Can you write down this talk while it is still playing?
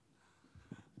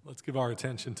Let's give our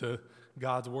attention to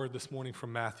God's word this morning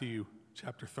from Matthew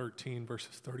chapter 13,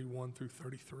 verses 31 through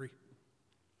 33.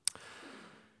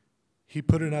 He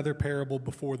put another parable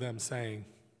before them, saying,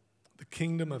 "The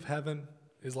kingdom of heaven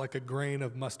is like a grain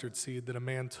of mustard seed that a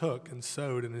man took and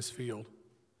sowed in his field.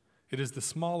 It is the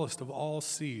smallest of all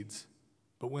seeds,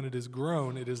 but when it is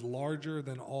grown, it is larger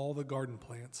than all the garden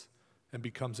plants and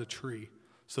becomes a tree,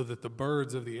 so that the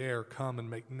birds of the air come and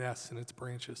make nests in its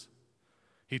branches."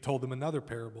 He told them another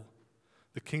parable.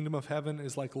 "The kingdom of heaven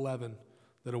is like leaven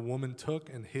that a woman took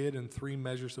and hid in 3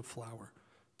 measures of flour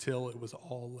till it was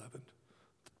all leavened."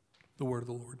 The word of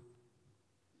the Lord.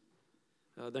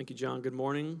 Thank you, John. Good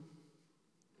morning.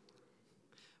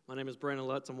 My name is Brandon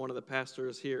Lutz. I'm one of the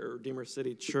pastors here at Redeemer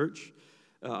City Church.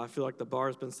 I feel like the bar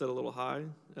has been set a little high.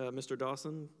 Mr.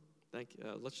 Dawson, thank you.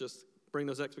 Let's just bring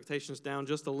those expectations down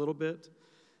just a little bit.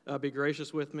 Be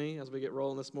gracious with me as we get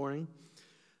rolling this morning.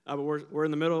 But we're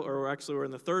in the middle, or actually we're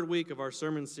in the third week of our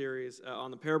sermon series on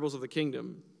the parables of the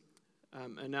kingdom.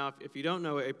 And now, if you don't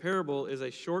know, a parable is a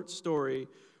short story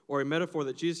or a metaphor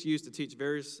that Jesus used to teach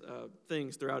various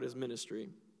things throughout his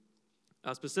ministry.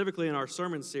 Specifically in our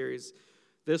sermon series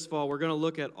this fall, we're going to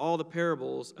look at all the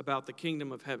parables about the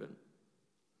kingdom of heaven.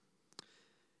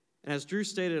 And as Drew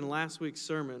stated in last week's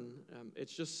sermon,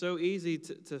 it's just so easy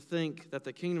to think that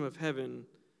the kingdom of heaven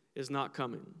is not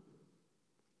coming.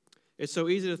 It's so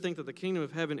easy to think that the kingdom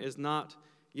of heaven is not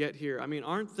yet here. I mean,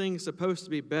 aren't things supposed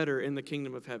to be better in the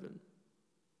kingdom of heaven?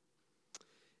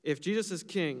 If Jesus is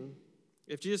king,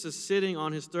 if Jesus is sitting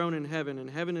on his throne in heaven, and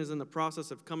heaven is in the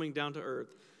process of coming down to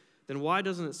earth, then why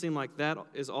doesn't it seem like that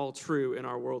is all true in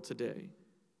our world today?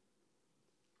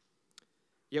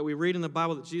 Yet we read in the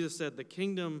Bible that Jesus said the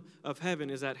kingdom of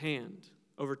heaven is at hand.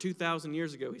 Over 2,000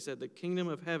 years ago, he said the kingdom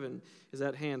of heaven is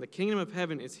at hand. The kingdom of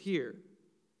heaven is here.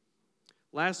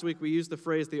 Last week, we used the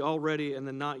phrase the already and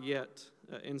the not yet.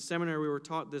 In seminary, we were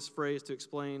taught this phrase to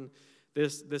explain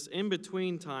this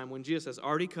in-between time when Jesus has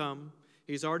already come,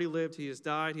 he's already lived, he has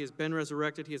died, he has been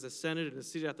resurrected, he has ascended and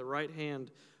is seated at the right hand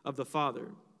of the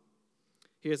Father.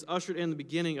 He has ushered in the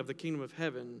beginning of the kingdom of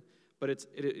heaven, but it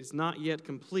is not yet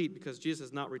complete because Jesus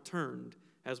has not returned,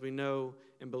 as we know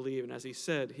and believe, and as he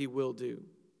said he will do.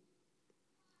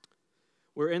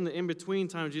 We're in the in-between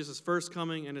time of Jesus' first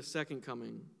coming and his second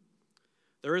coming.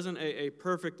 There isn't a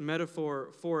perfect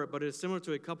metaphor for it, but it is similar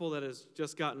to a couple that has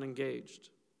just gotten engaged.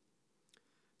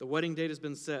 The wedding date has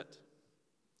been set.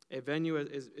 A venue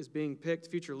is being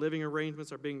picked. Future living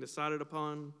arrangements are being decided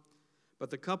upon. But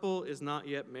the couple is not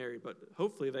yet married. But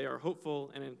hopefully they are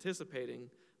hopeful and anticipating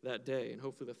that day. And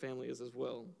hopefully the family is as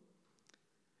well.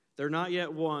 They're not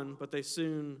yet one, but they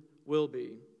soon will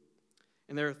be.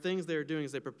 And there are things they are doing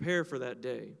as they prepare for that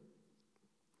day.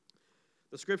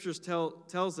 The scriptures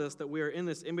tells us that we are in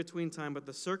this in-between time, but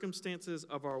the circumstances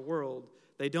of our world,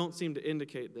 they don't seem to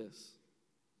indicate this.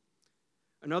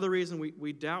 Another reason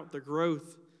we doubt the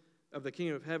growth of the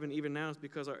kingdom of heaven even now is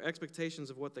because our expectations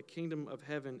of what the kingdom of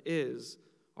heaven is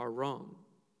are wrong.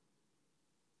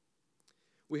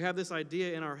 We have this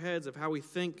idea in our heads of how we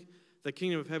think the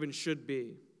kingdom of heaven should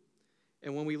be.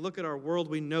 And when we look at our world,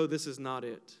 we know this is not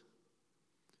it.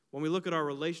 When we look at our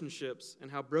relationships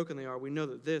and how broken they are, we know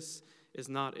that this is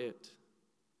not it.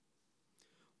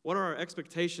 What are our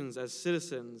expectations as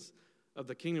citizens of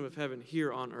the kingdom of heaven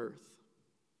here on earth?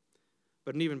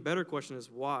 But an even better question is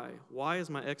why? Why is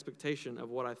my expectation of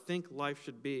what I think life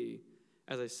should be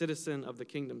as a citizen of the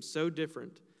kingdom so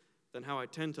different than how I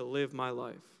tend to live my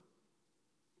life?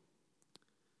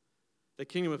 The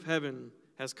kingdom of heaven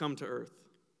has come to earth.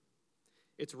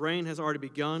 Its reign has already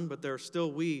begun, but there are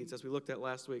still weeds, as we looked at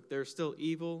last week. There is still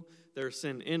evil. There is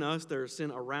sin in us. There is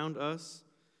sin around us.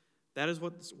 That is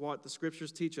what the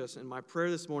scriptures teach us. And my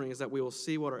prayer this morning is that we will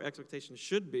see what our expectations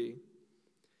should be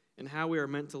and how we are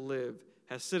meant to live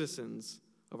as citizens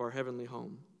of our heavenly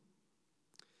home.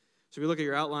 So if you look at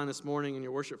your outline this morning in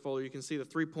your worship folder, you can see the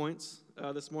 3 points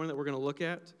this morning that we're going to look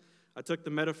at. I took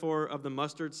the metaphor of the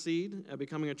mustard seed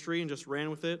becoming a tree and just ran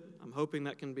with it. I'm hoping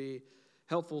that can be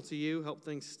helpful to you, help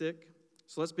things stick.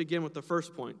 So let's begin with the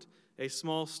first point, a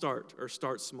small start, or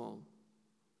start small.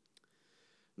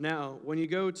 Now, when you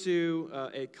go to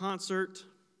a concert,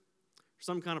 or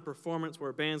some kind of performance where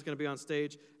a band's going to be on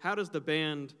stage, how does the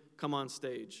band come on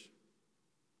stage?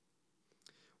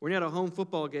 When you're at a home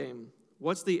football game,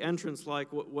 what's the entrance like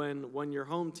when your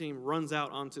home team runs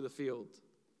out onto the field?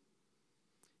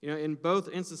 You know, in both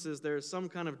instances, there's some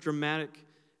kind of dramatic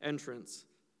entrance.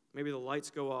 Maybe the lights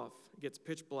go off. It gets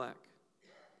pitch black.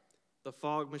 The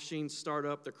fog machines start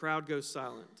up. The crowd goes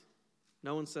silent.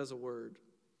 No one says a word.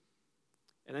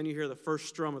 And then you hear the first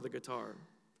strum of the guitar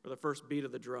or the first beat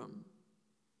of the drum.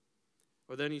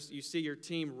 Or then you see your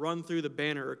team run through the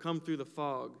banner or come through the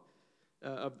fog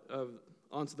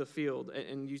onto the field,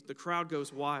 and the crowd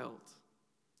goes wild.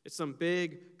 It's some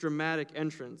big, dramatic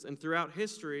entrance. And throughout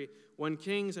history, when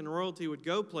kings and royalty would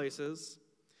go places,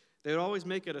 they would always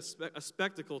make it a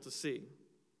spectacle to see.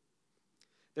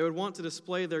 They would want to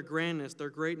display their grandness, their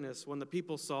greatness, when the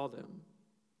people saw them.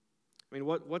 I mean,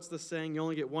 what's the saying? You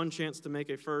only get one chance to make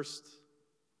a first.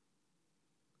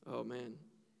 Oh, man.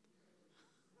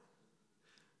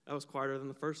 That was quieter than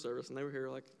the first service, and they were here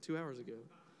like 2 hours ago.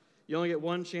 You only get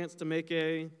one chance to make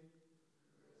a...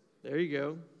 There you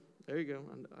go. There you go.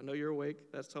 I know you're awake.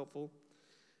 That's helpful.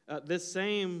 This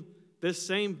same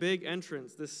big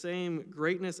entrance, this same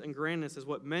greatness and grandness is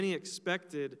what many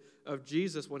expected of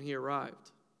Jesus when he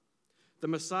arrived. The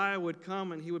Messiah would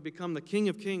come and he would become the King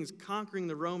of Kings, conquering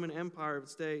the Roman Empire of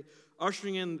its day,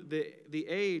 ushering in the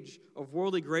age of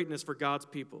worldly greatness for God's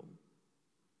people.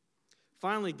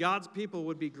 Finally, God's people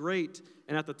would be great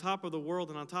and at the top of the world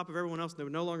and on top of everyone else. They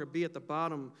would no longer be at the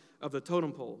bottom of the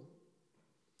totem pole.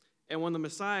 And when the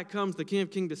Messiah comes, the King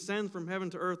of Kings descends from heaven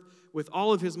to earth with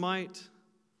all of his might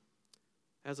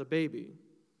as a baby.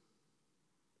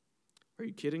 Are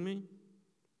you kidding me?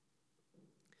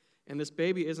 And this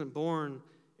baby isn't born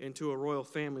into a royal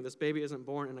family. This baby isn't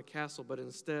born in a castle, but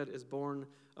instead is born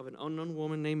of an unknown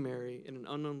woman named Mary in an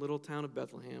unknown little town of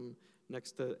Bethlehem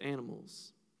next to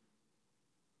animals.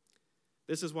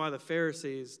 This is why the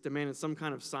Pharisees demanded some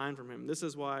kind of sign from him. This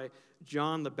is why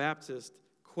John the Baptist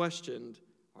questioned,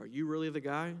 "Are you really the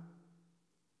guy?"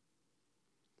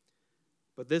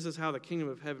 But this is how the kingdom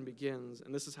of heaven begins,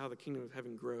 and this is how the kingdom of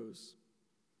heaven grows.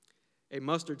 A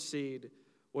mustard seed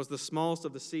was the smallest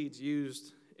of the seeds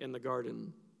used in the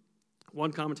garden.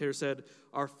 One commentator said,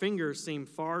 "Our fingers seem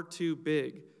far too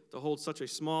big to hold such a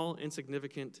small,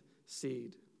 insignificant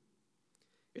seed."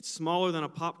 It's smaller than a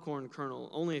popcorn kernel,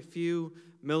 only a few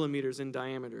millimeters in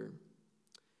diameter.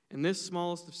 And this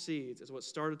smallest of seeds is what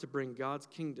started to bring God's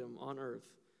kingdom on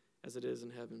earth as it is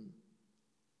in heaven.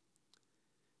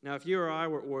 Now, if you or I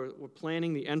were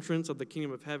planning the entrance of the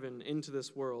kingdom of heaven into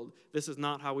this world, this is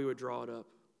not how we would draw it up.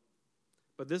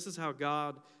 But this is how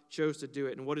God chose to do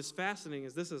it. And what is fascinating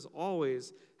is this is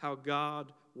always how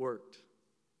God worked.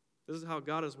 This is how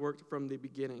God has worked from the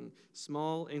beginning.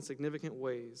 Small, insignificant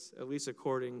ways, at least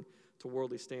according to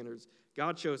worldly standards.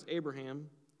 God chose Abraham,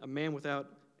 a man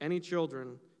without any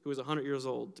children who was 100 years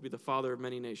old, to be the father of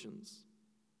many nations.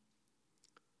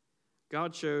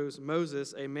 God chose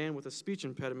Moses, a man with a speech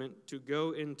impediment, to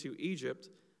go into Egypt,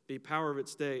 the power of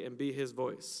its day, and be his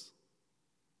voice.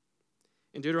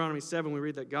 In Deuteronomy 7, we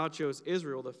read that God chose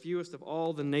Israel, the fewest of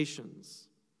all the nations.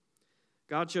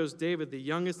 God chose David, the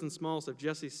youngest and smallest of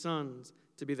Jesse's sons,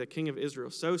 to be the king of Israel.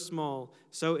 So small,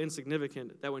 so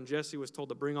insignificant, that when Jesse was told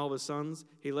to bring all of his sons,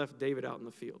 he left David out in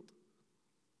the field.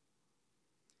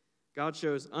 God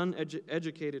chose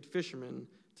uneducated fishermen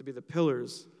to be the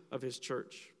pillars of his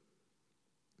church.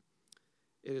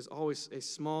 It is always a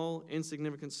small,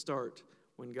 insignificant start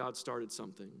when God started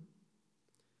something.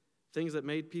 Things that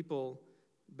made people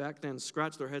back then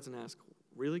scratch their heads and ask,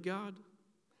 "Really, God?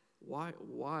 Why,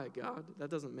 God?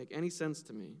 That doesn't make any sense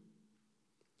to me."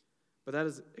 But that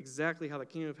is exactly how the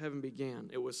kingdom of heaven began.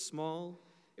 It was small,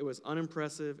 it was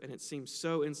unimpressive, and it seemed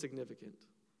so insignificant.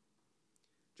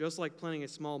 Just like planting a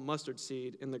small mustard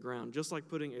seed in the ground, just like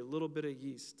putting a little bit of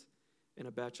yeast in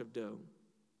a batch of dough.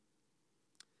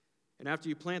 And after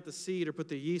you plant the seed or put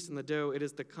the yeast in the dough, it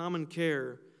is the common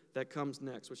care that comes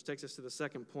next, which takes us to the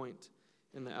second point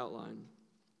in the outline.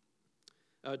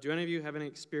 Do any of you have any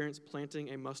experience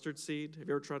planting a mustard seed? Have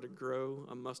you ever tried to grow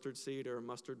a mustard seed or a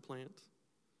mustard plant?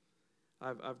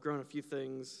 I've grown a few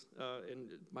things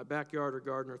in my backyard or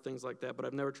garden or things like that, but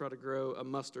I've never tried to grow a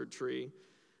mustard tree.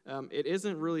 It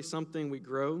isn't really something we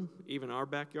grow, even our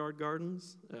backyard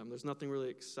gardens. There's nothing really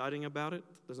exciting about it.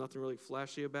 There's nothing really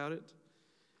flashy about it.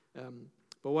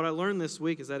 But what I learned this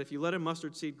week is that if you let a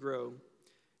mustard seed grow,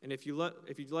 and if you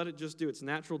let it just do its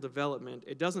natural development,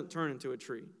 it doesn't turn into a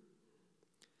tree.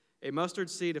 A mustard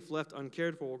seed, if left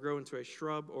uncared for, will grow into a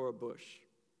shrub or a bush.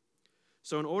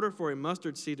 So in order for a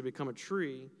mustard seed to become a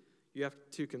tree, you have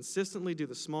to consistently do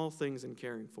the small things in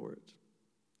caring for it.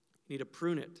 You need to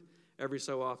prune it every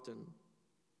so often.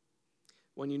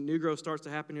 When new growth starts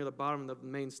to happen near the bottom of the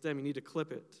main stem, you need to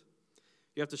clip it.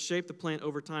 You have to shape the plant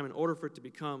over time in order for it to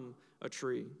become a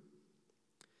tree.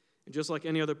 And just like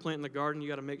any other plant in the garden, you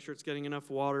got to make sure it's getting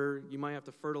enough water. You might have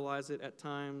to fertilize it at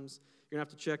times. You're going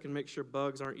to have to check and make sure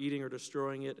bugs aren't eating or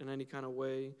destroying it in any kind of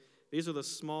way. These are the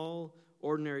small,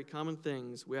 ordinary, common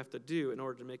things we have to do in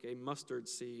order to make a mustard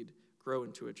seed grow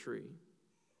into a tree.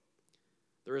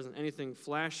 There isn't anything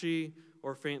flashy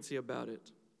or fancy about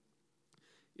it.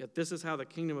 Yet this is how the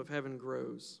kingdom of heaven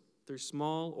grows. Through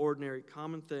small, ordinary,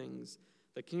 common things,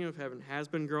 the kingdom of heaven has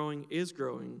been growing, is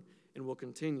growing, and will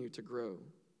continue to grow.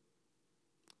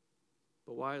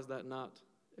 But why is that not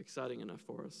exciting enough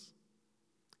for us?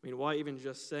 I mean, why even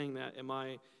just saying that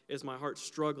is my heart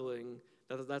struggling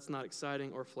that that's not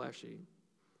exciting or flashy?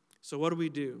 So what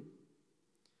do?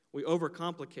 We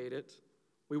overcomplicate it.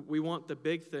 We want the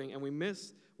big thing, and we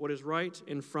miss what is right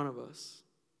in front of us.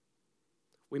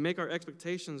 We make our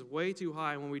expectations way too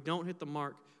high, and when we don't hit the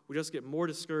mark, we just get more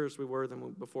discouraged we were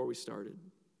than before we started.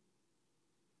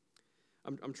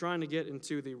 I'm trying to get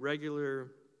into the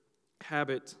regular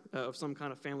habit of some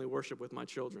kind of family worship with my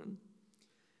children.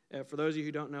 For those of you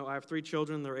who don't know, I have 3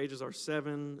 children. Their ages are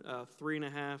 7,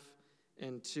 3.5,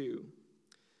 and 2.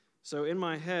 So in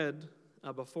my head,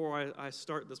 before I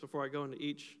start this, before I go into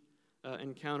each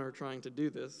encounter trying to do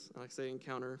this, I say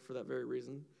encounter for that very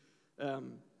reason,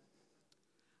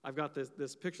 I've got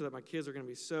this picture that my kids are going to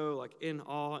be so like in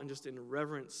awe and just in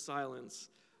reverent silence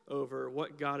over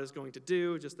what God is going to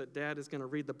do, just that Dad is going to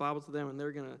read the Bible to them, and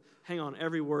they're going to hang on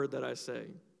every word that I say.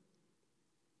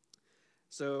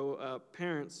 So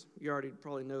parents, you already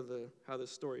probably know how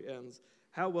this story ends.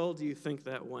 How well do you think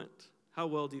that went? How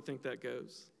well do you think that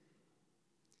goes?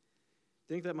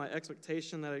 Think that my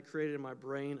expectation that I created in my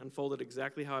brain unfolded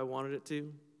exactly how I wanted it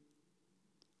to?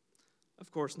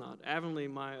 Of course not. Avonlea,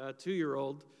 my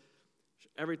 2-year-old,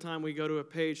 every time we go to a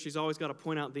page, she's always got to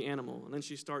point out the animal. And then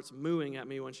she starts mooing at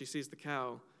me when she sees the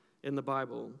cow in the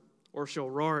Bible. Or she'll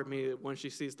roar at me when she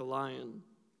sees the lion.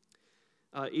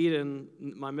 Eden,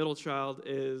 my middle child,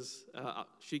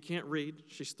 she can't read.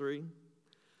 She's 3.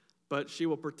 But she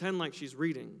will pretend like she's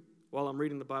reading while I'm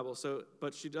reading the Bible.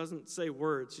 But she doesn't say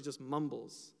words. She just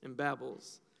mumbles and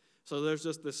babbles. So there's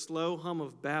just this slow hum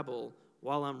of babble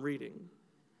while I'm reading.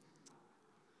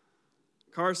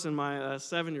 Carson, my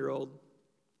 7-year-old,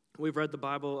 we've read the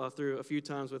Bible through a few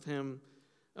times with him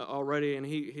already, and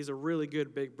he's a really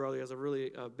good big brother. He has a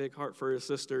really big heart for his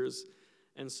sisters,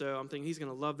 and so I'm thinking he's going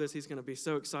to love this. He's going to be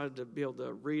so excited to be able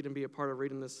to read and be a part of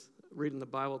reading the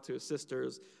Bible to his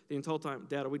sisters. The entire time,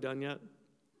 Dad, are we done yet?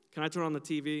 Can I turn on the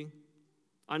TV?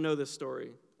 I know this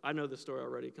story. I know this story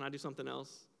already. Can I do something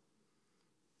else?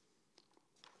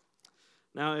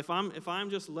 Now, if I'm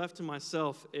just left to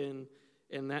myself in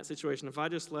that situation, if I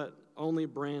just let only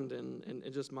Brandon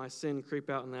and just my sin creep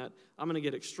out in that, I'm going to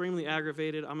get extremely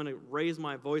aggravated. I'm going to raise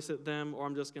my voice at them, or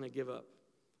I'm just going to give up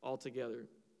altogether.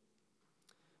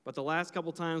 But the last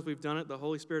couple times we've done it, the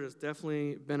Holy Spirit has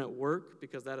definitely been at work,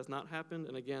 because that has not happened.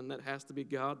 And again, that has to be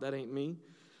God. That ain't me.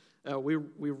 We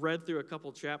read through a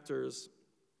couple chapters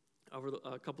over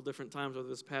a couple different times over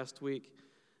this past week.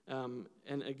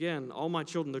 And again, all my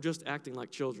children, they're just acting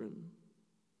like children.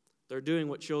 They're doing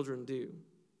what children do.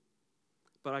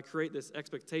 But I create this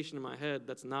expectation in my head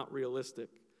that's not realistic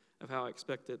of how I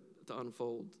expect it to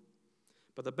unfold.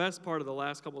 But the best part of the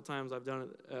last couple times I've done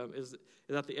it is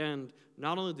at the end,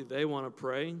 not only do they want to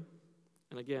pray,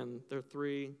 and again, they're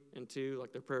 3 and 2,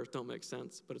 like their prayers don't make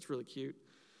sense, but it's really cute,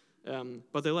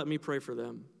 but they let me pray for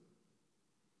them.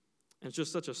 And it's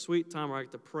just such a sweet time where I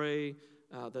get to pray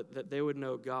that they would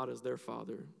know God as their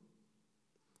Father.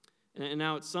 And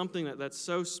now it's something that's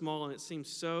so small and it seems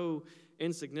so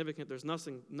insignificant. There's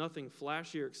nothing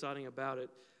flashy or exciting about it,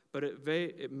 but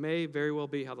it may very well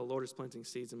be how the Lord is planting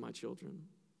seeds in my children.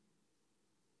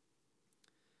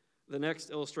 The next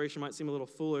illustration might seem a little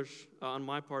foolish on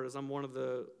my part, as I'm one of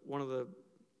the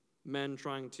men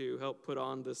trying to help put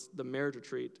on the marriage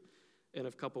retreat in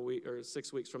a couple weeks or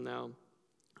 6 weeks from now.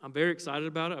 I'm very excited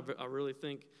about it. I really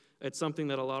think it's something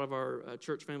that a lot of our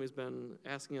church family has been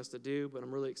asking us to do, but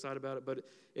I'm really excited about it. But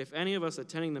if any of us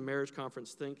attending the marriage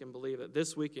conference think and believe that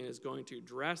this weekend is going to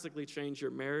drastically change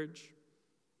your marriage,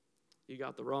 you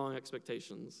got the wrong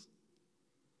expectations.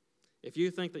 If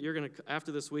you think that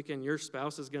after this weekend, your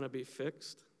spouse is going to be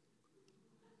fixed,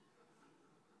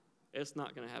 it's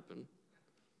not going to happen.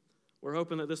 We're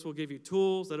hoping that this will give you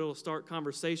tools, that it will start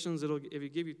conversations, it'll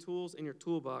give you tools in your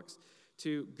toolbox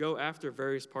to go after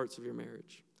various parts of your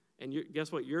marriage. And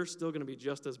guess what? You're still going to be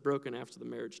just as broken after the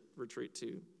marriage retreat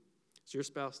too. So your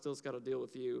spouse still's got to deal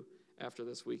with you after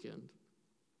this weekend.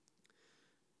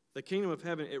 The kingdom of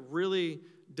heaven, it really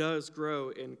does grow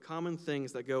in common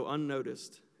things that go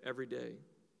unnoticed every day.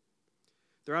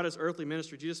 Throughout his earthly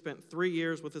ministry, Jesus spent 3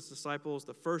 years with his disciples,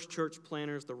 the first church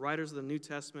planners, the writers of the New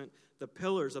Testament, the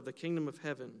pillars of the kingdom of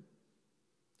heaven.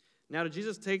 Now, did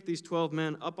Jesus take these 12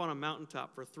 men up on a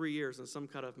mountaintop for 3 years in some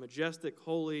kind of majestic,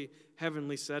 holy,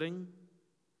 heavenly setting?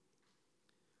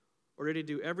 Or did he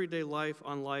do everyday life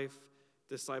on life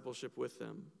discipleship with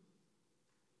them?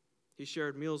 He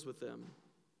shared meals with them.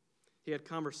 He had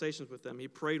conversations with them. He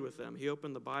prayed with them. He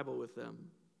opened the Bible with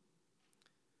them.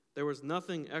 There was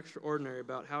nothing extraordinary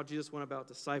about how Jesus went about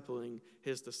discipling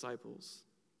his disciples.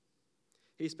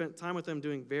 He spent time with them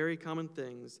doing very common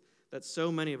things that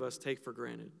so many of us take for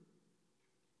granted.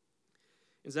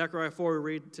 In Zechariah 4, we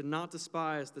read, "To not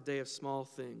despise the day of small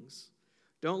things.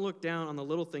 Don't look down on the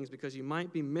little things because you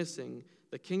might be missing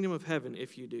the kingdom of heaven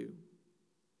if you do."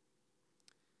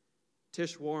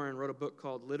 Tish Warren wrote a book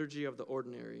called Liturgy of the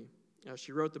Ordinary.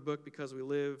 She wrote the book because we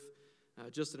live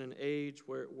just in an age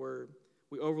where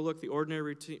we overlook the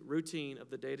ordinary routine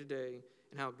of the day-to-day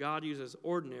and how God uses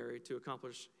ordinary to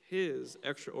accomplish his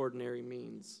extraordinary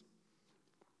means.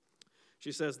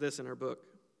 She says this in her book: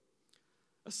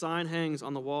 "A sign hangs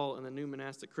on the wall in the new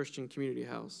monastic Christian community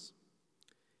house.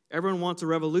 Everyone wants a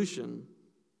revolution.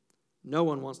 No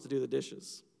one wants to do the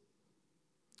dishes.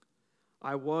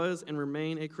 I was and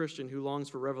remain a Christian who longs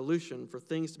for revolution, for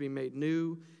things to be made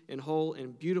new and whole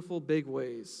in beautiful big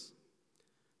ways.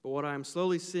 But what I am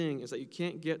slowly seeing is that you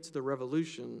can't get to the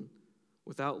revolution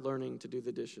without learning to do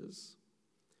the dishes.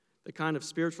 The kind of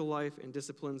spiritual life and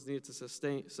disciplines needed to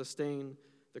sustain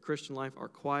the Christian life are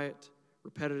quiet,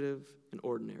 repetitive, and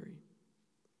ordinary.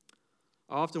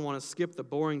 I often want to skip the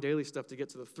boring daily stuff to get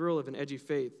to the thrill of an edgy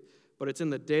faith, but it's in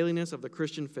the dailiness of the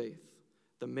Christian faith,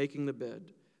 the making the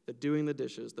bed, the doing the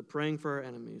dishes, the praying for our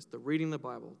enemies, the reading the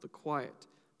Bible, the quiet,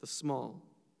 the small.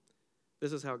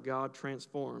 This is how God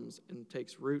transforms and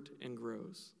takes root and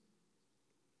grows.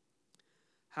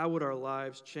 How would our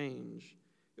lives change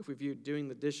if we viewed doing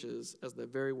the dishes as the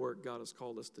very work God has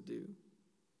called us to do?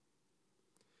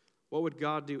 What would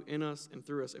God do in us and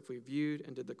through us if we viewed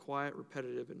and did the quiet,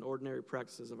 repetitive, and ordinary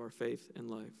practices of our faith and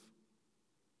life?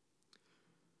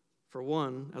 For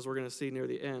one, as we're going to see near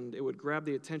the end, it would grab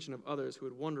the attention of others who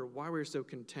would wonder why we're so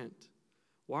content.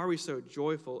 Why are we so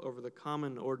joyful over the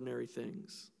common, ordinary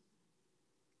things?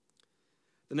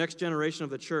 The next generation of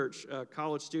the church,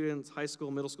 college students, high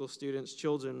school, middle school students,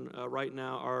 children right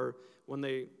now are, when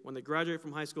they graduate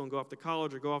from high school and go off to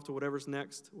college or go off to whatever's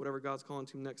next, whatever God's calling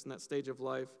to next in that stage of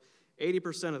life,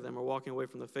 80% of them are walking away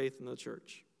from the faith in the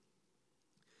church.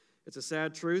 It's a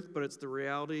sad truth, but it's the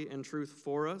reality and truth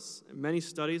for us. Many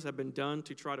studies have been done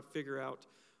to try to figure out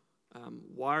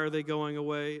why are they going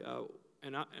away,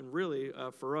 and really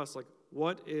for us, like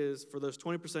what is, for those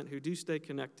 20% who do stay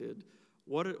connected,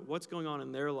 what's going on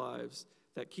in their lives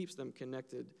that keeps them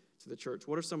connected to the church?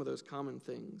 What are some of those common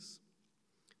things?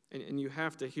 And you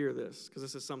have to hear this, because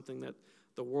this is something that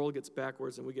the world gets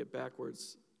backwards and we get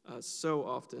backwards so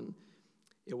often.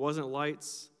 It wasn't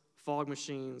lights, fog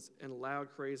machines, and loud,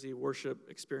 crazy worship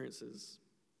experiences.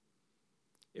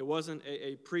 It wasn't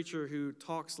a preacher who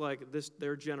talks like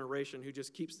their generation, who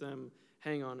just keeps them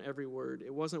hanging on every word.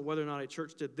 It wasn't whether or not a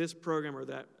church did this program or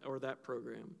that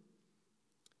program.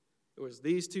 It was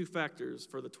these two factors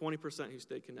for the 20% who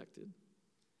stayed connected.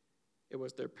 It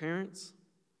was their parents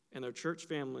and their church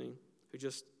family who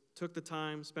just took the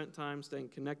time, spent time staying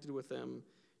connected with them,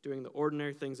 doing the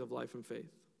ordinary things of life and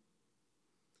faith.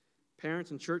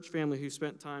 Parents and church family who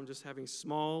spent time just having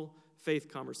small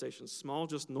faith conversations, small,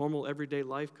 just normal, everyday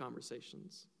life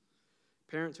conversations.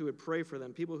 Parents who would pray for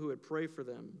them, people who would pray for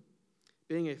them.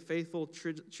 Being a faithful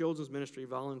children's ministry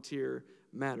volunteer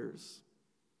matters,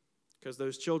 because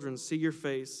those children see your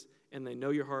face and they know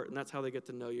your heart, and that's how they get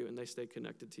to know you and they stay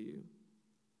connected to you.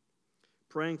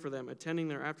 Praying for them, attending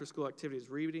their after-school activities,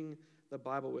 reading the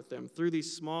Bible with them. Through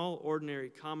these small, ordinary,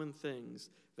 common things,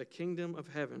 the kingdom of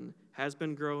heaven has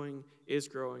been growing, is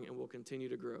growing, and will continue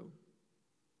to grow.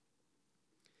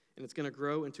 And it's going to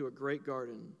grow into a great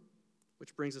garden,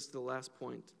 which brings us to the last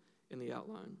point in the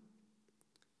outline.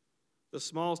 The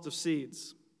smallest of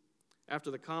seeds,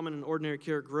 after the common and ordinary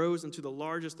care, grows into the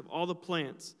largest of all the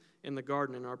plants in the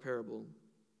garden in our parable.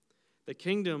 The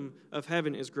kingdom of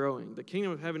heaven is growing. The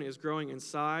kingdom of heaven is growing in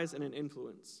size and in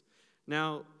influence.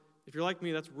 Now, if you're like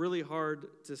me, that's really hard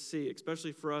to see,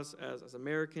 especially for us as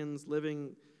Americans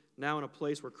living now in a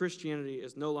place where Christianity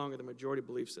is no longer the majority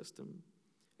belief system.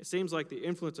 It seems like the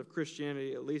influence of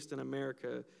Christianity, at least in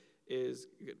America, is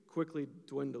quickly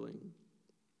dwindling.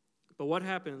 But what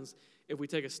happens if we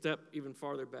take a step even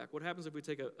farther back? What happens if we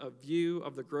take a view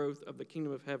of the growth of the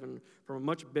kingdom of heaven from a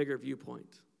much bigger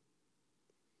viewpoint?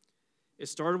 It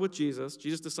started with Jesus.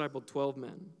 Jesus discipled 12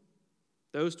 men.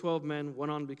 Those 12 men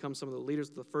went on to become some of the leaders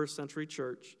of the first century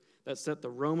church that set the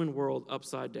Roman world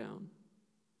upside down.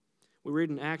 We read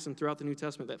in Acts and throughout the New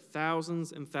Testament that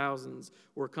thousands and thousands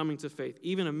were coming to faith,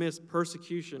 even amidst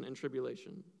persecution and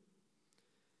tribulation.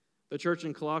 The church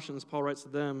in Colossians, Paul writes to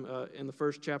them in the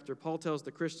first chapter, Paul tells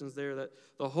the Christians there that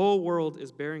the whole world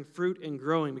is bearing fruit and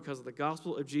growing because the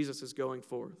gospel of Jesus is going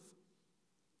forth.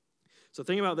 So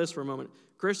think about this for a moment.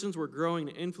 Christians were growing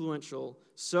and influential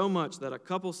so much that a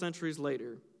couple centuries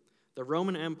later, the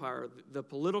Roman Empire, the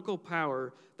political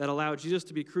power that allowed Jesus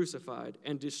to be crucified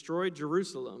and destroyed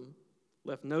Jerusalem,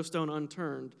 left no stone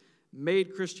unturned,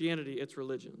 made Christianity its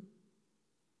religion.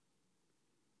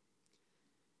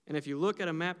 And if you look at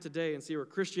a map today and see where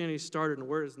Christianity started and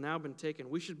where it has now been taken,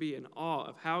 we should be in awe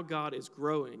of how God is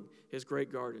growing his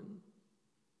great garden.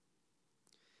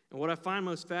 And what I find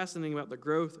most fascinating about the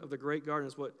growth of the great garden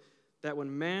is that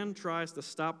when man tries to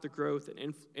stop the growth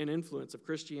and influence of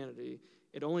Christianity,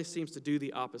 it only seems to do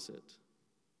the opposite.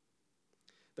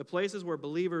 The places where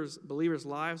believers'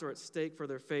 lives are at stake for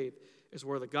their faith is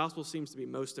where the gospel seems to be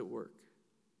most at work.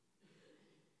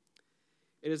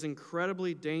 It is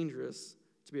incredibly dangerous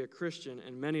to be a Christian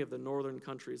in many of the northern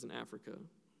countries in Africa.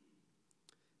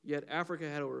 Yet Africa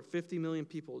had over 50 million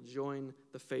people join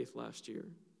the faith last year.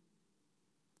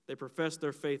 They professed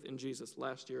their faith in Jesus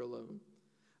last year alone.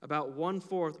 About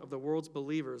 1/4 of the world's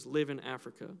believers live in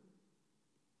Africa.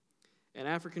 And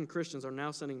African Christians are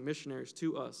now sending missionaries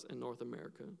to us in North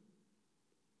America.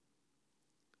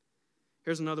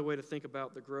 Here's another way to think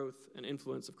about the growth and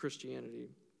influence of Christianity.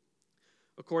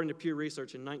 According to Pew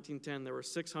Research, in 1910, there were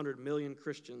 600 million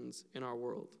Christians in our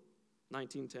world.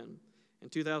 1910. In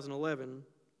 2011,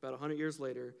 about 100 years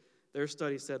later, their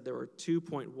study said there were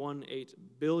 2.18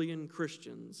 billion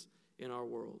Christians in our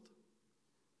world.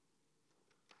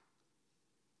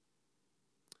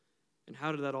 And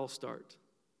how did that all start?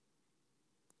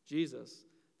 Jesus,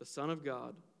 the Son of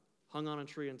God, hung on a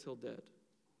tree until dead.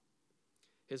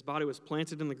 His body was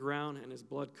planted in the ground, and his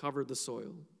blood covered the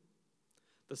soil.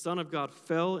 The Son of God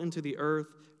fell into the earth,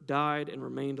 died, and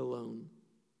remained alone.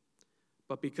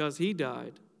 But because he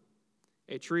died,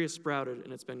 a tree has sprouted,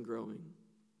 and it's been growing.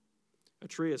 A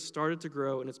tree has started to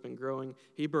grow, and it's been growing.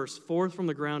 He burst forth from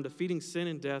the ground, defeating sin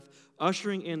and death,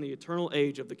 ushering in the eternal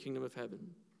age of the kingdom of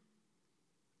heaven.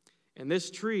 And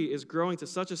this tree is growing to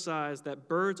such a size that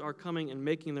birds are coming and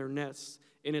making their nests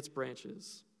in its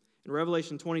branches. In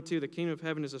Revelation 22, the kingdom of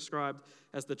heaven is described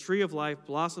as the tree of life,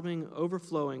 blossoming,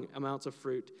 overflowing amounts of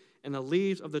fruit, and the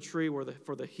leaves of the tree were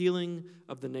for the healing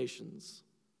of the nations.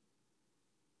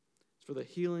 It's for the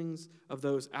healings of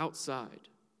those outside.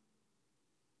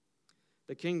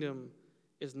 The kingdom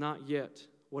is not yet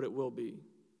what it will be.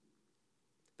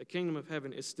 The kingdom of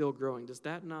heaven is still growing. Does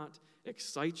that not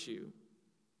excite you?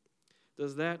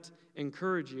 Does that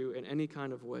encourage you in any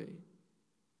kind of way?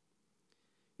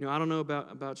 You know, I don't know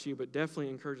about you, but definitely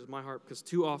encourages my heart, because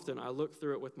too often I look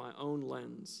through it with my own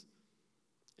lens,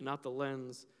 and not the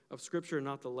lens of Scripture, and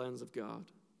not the lens of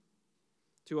God.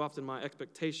 Too often my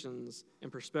expectations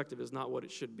and perspective is not what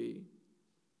it should be.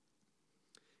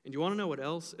 And you want to know what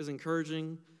else is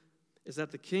encouraging? Is that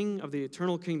the King of the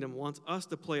eternal kingdom wants us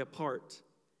to play a part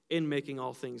in making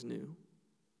all things new.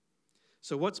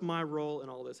 So what's my role in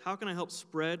all this? How can I help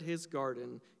spread his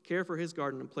garden, care for his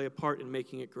garden, and play a part in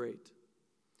making it great?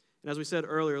 And as we said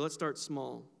earlier, let's start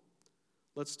small.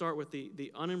 Let's start with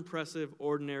the unimpressive,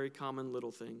 ordinary, common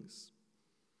little things.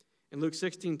 In Luke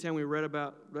 16:10, we read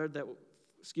that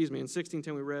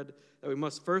we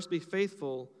must first be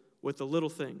faithful with the little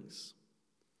things.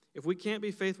 If we can't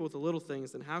be faithful with the little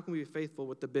things, then how can we be faithful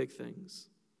with the big things?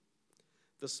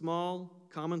 The small,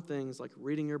 common things like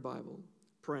reading your Bible,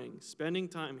 praying, spending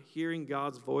time hearing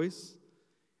God's voice,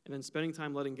 and then spending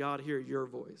time letting God hear your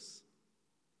voice.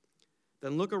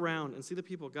 Then look around and see the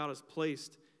people God has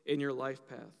placed in your life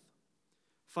path.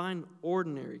 Find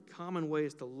ordinary, common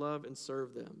ways to love and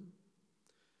serve them.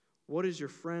 What is your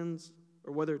friends,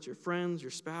 or whether it's your friends,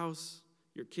 your spouse,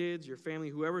 your kids, your family,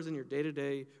 whoever's in your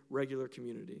day-to-day regular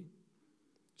community.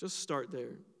 Just start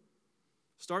there.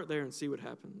 Start there and see what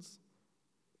happens.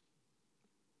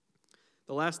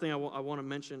 The last thing I want to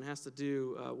mention has to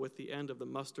do with the end of the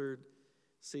mustard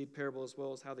seed parable, as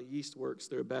well as how the yeast works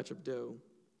through a batch of dough.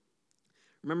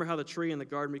 Remember how the tree in the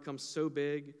garden becomes so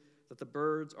big that the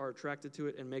birds are attracted to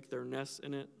it and make their nests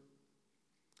in it?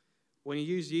 When you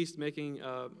use yeast making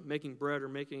bread or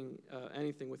making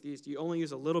anything with yeast, you only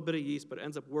use a little bit of yeast, but it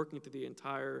ends up working through the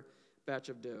entire batch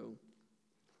of dough.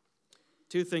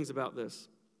 Two things about this.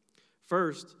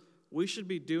 First, we should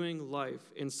be doing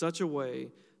life in such a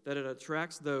way that it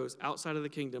attracts those outside of the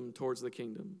kingdom towards the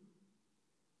kingdom.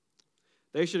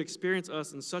 They should experience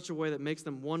us in such a way that makes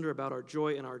them wonder about our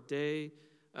joy in our day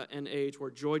and age,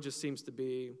 where joy just seems to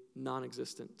be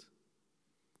non-existent.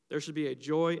 There should be a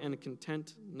joy and a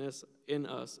contentness in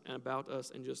us and about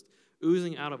us and just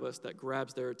oozing out of us that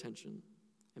grabs their attention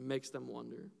and makes them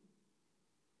wonder.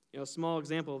 You know, a small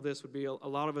example of this would be a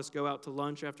lot of us go out to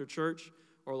lunch after church,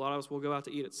 or a lot of us will go out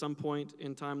to eat at some point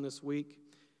in time this week.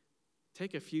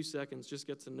 take a few seconds, just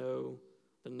get to know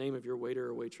the name of your waiter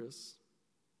or waitress.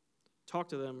 Talk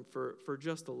to them for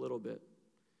just a little bit,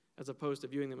 as opposed to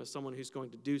viewing them as someone who's going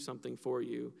to do something for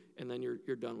you, and then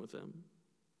you're done with them.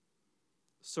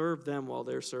 Serve them while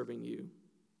they're serving you.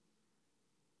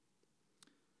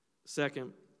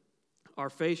 Second, our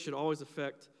faith should always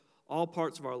affect all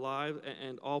parts of our lives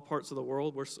and all parts of the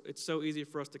world. It's so easy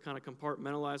for us to kind of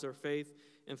compartmentalize our faith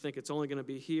and think it's only going to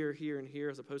be here, here, and here,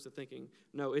 as opposed to thinking,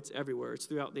 no, it's everywhere. It's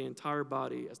throughout the entire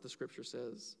body, as the Scripture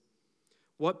says.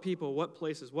 What people, what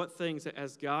places, what things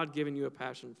has God given you a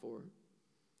passion for?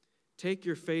 Take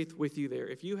your faith with you there.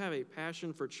 If you have a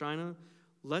passion for China,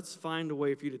 let's find a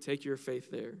way for you to take your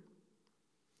faith there.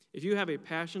 If you have a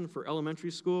passion for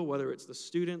elementary school, whether it's the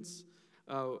students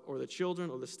or the children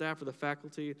or the staff or the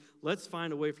faculty, let's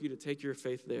find a way for you to take your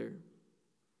faith there.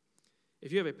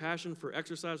 If you have a passion for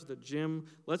exercise at the gym,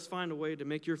 let's find a way to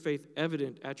make your faith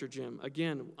evident at your gym.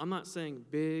 Again, I'm not saying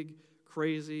big,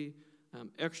 crazy,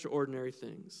 extraordinary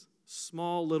things.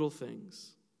 Small little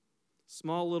things.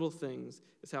 Small little things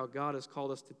is how God has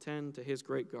called us to tend to his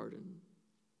great garden.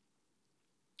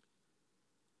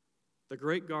 The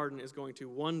great garden is going to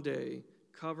one day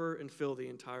cover and fill the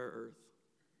entire earth.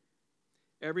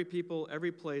 Every people,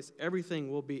 every place,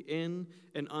 everything will be in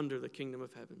and under the kingdom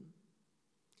of heaven.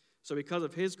 So because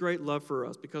of his great love for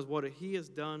us, because what he has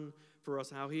done for us,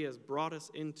 how he has brought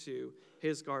us into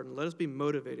his garden, let us be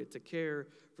motivated to care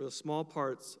for the small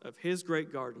parts of his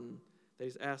great garden that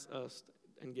he's asked us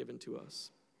and given to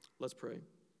us. Let's pray.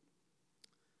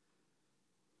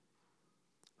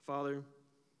 Father,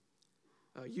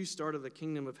 you started the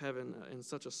kingdom of heaven in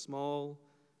such a small,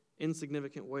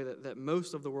 insignificant way that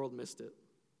most of the world missed it.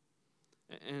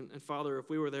 And Father, if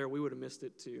we were there, we would have missed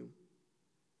it too.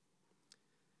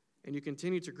 And you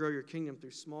continue to grow your kingdom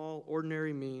through small,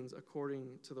 ordinary means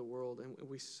according to the world. And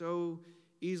we so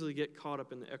easily get caught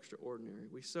up in the extraordinary.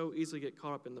 We so easily get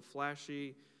caught up in the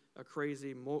flashy,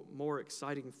 crazy, more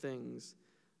exciting things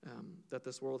that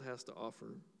this world has to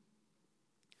offer.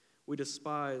 We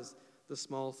despise the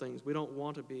small things. We don't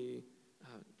want to be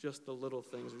just the little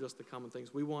things or just the common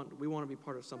things. We want to be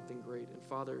part of something great. And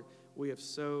Father, we have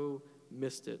so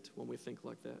missed it when we think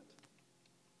like that.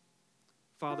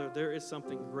 Father, there is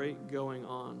something great going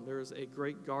on. There is a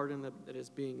great garden that is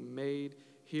being made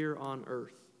here on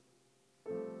earth.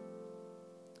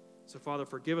 So, Father,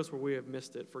 forgive us where we have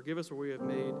missed it. Forgive us where we have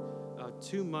made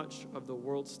too much of the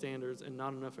world's standards and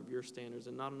not enough of your standards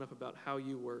and not enough about how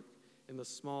you work in the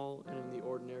small and in the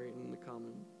ordinary and in the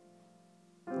common.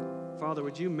 Father,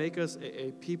 would you make us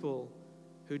a people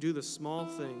who do the small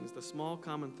things, the small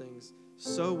common things,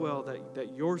 so well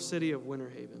that your city of Winter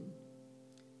Haven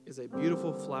is a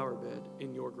beautiful flower bed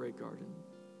in your great garden.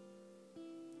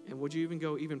 And would you even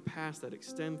go even past that,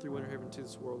 extend through Winter Haven to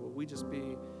this world? Would we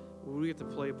get to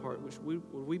play a part? Would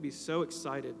we be so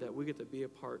excited that we get to be a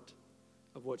part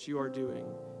of what you are doing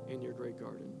in your great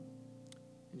garden?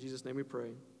 In Jesus' name we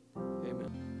pray.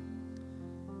 Amen.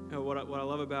 What I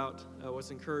love about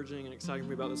what's encouraging and exciting for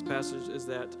me about this passage is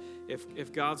that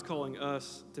if God's calling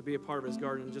us to be a part of his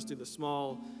garden and just do the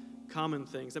small, common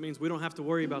things, that means we don't have to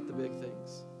worry about the big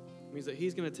things. It means that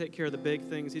he's going to take care of the big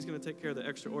things. He's going to take care of the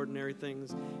extraordinary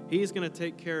things. He's going to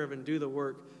take care of and do the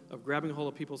work of grabbing a hold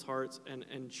of people's hearts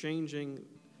and changing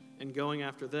and going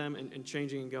after them and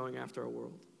changing and going after our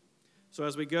world. So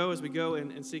as we go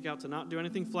and seek out to not do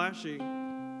anything flashy,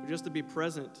 but just to be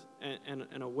present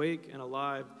and awake and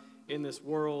alive in this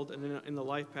world and in the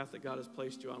life path that God has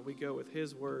placed you on, we go with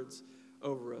his words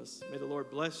over us. May the Lord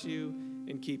bless you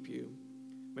and keep you.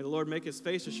 May the Lord make his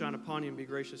face to shine upon you and be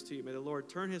gracious to you. May the Lord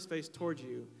turn his face towards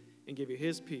you and give you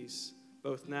his peace,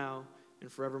 both now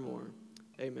and forevermore.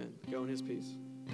 Amen. Go in his peace.